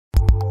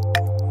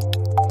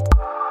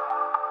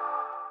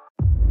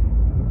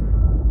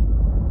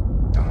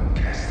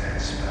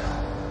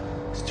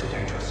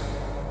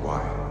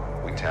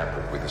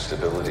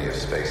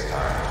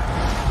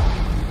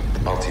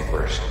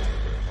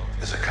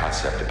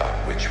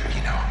about which we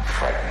know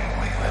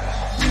frighteningly little.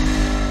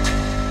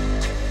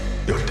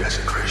 Your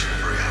desecration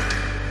of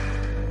reality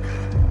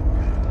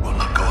will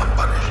not go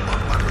unpunished.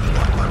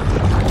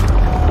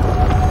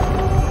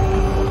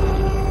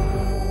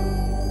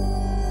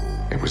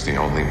 It was the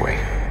only way.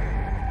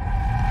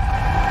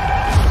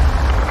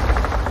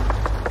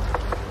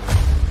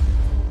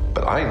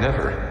 But I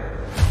never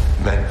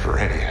meant for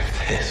any of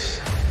this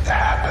to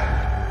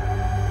happen.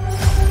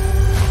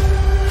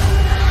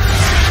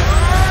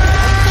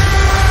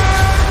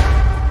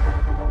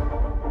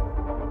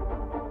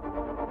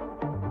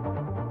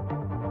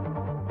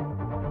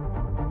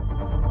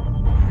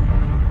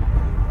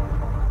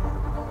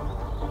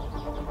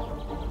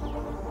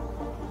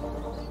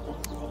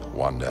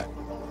 Wanda.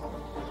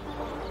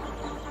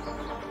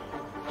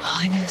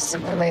 I knew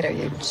sooner or later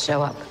you'd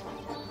show up.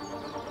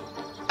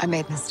 I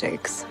made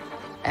mistakes,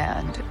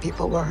 and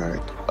people were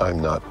hurt. I'm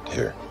not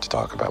here to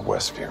talk about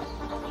Westview.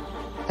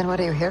 Then what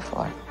are you here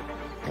for?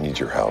 I need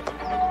your help.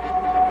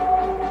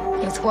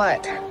 With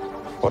what?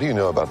 What do you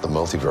know about the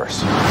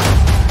multiverse?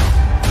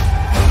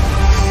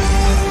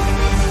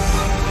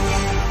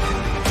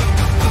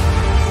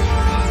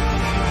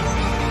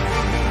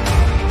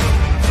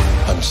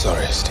 I'm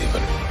sorry,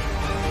 Stephen.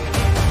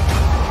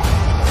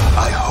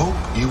 I hope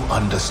you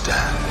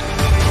understand.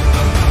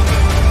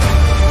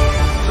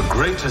 The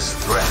greatest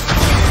threat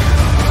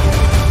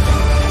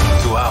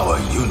to our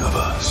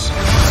universe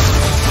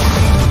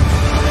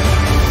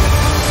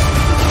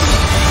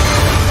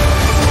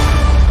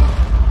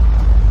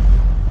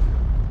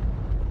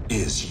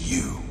is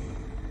you.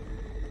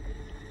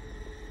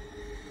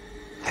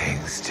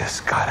 Things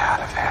just got out.